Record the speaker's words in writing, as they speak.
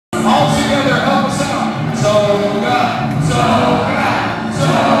All together, help us out. Toga, toga,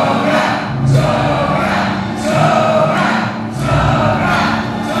 toga, toga, toga, toga,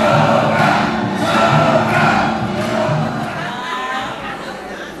 toga, toga.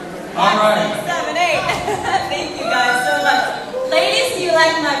 All right. 7, 8. Thank you guys so much. Ladies, do you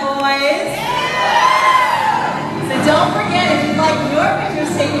like my boys? So don't forget, if you like your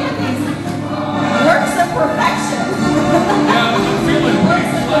pictures taken with these works of perfection. Yeah, I'm feeling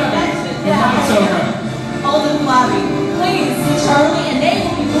Works of perfection. Yeah. Old and flabby. Please see Charlie and they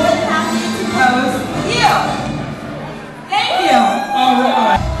will be more than happy to pose you. Thank you. All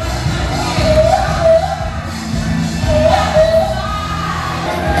right.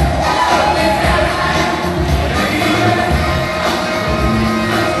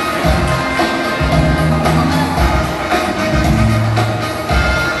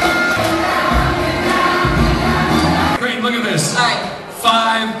 Look at this. All right.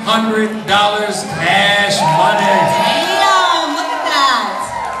 $500 cash money. Damn, look at that.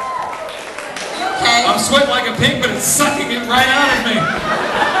 You okay? I'm sweating like a pig, but it's sucking it right out of me.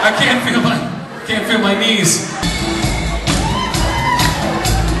 I can't feel my knees.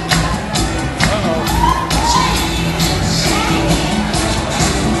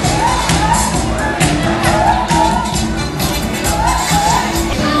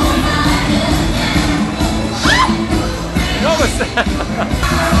 What was that?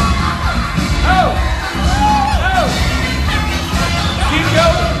 Oh! Oh! Keep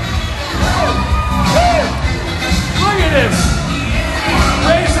going! Woo! Look at this!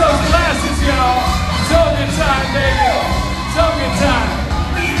 Raise those glasses, y'all! Toga time, baby! Toga time!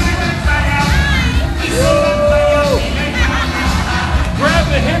 Woo! Grab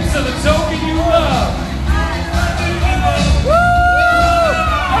the hips of the toga you love! Woo!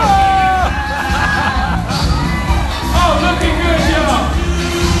 Looking good, y'all.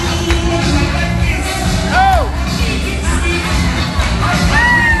 Oh!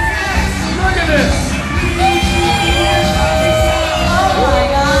 Look at this. Oh my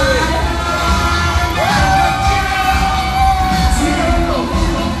God.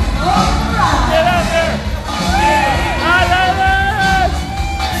 Get out there. I love it.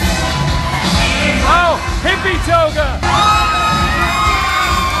 Oh, hippie toga.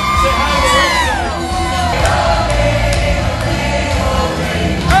 Say hi to him.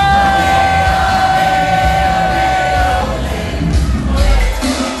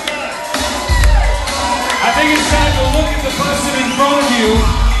 I think it's time to look at the person in front of you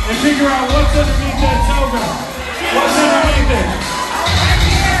and figure out what's underneath that toga. What's underneath it?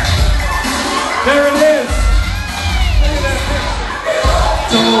 There it is. Look at that picture.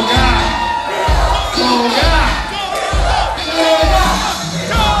 Toga. Toga. Toga.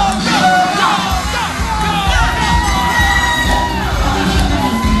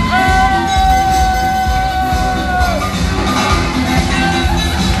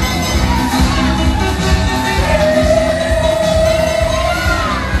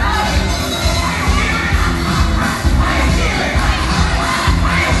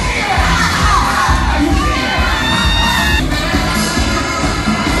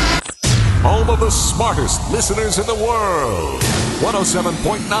 Home of the smartest listeners in the world.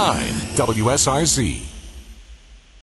 107.9 WSRZ.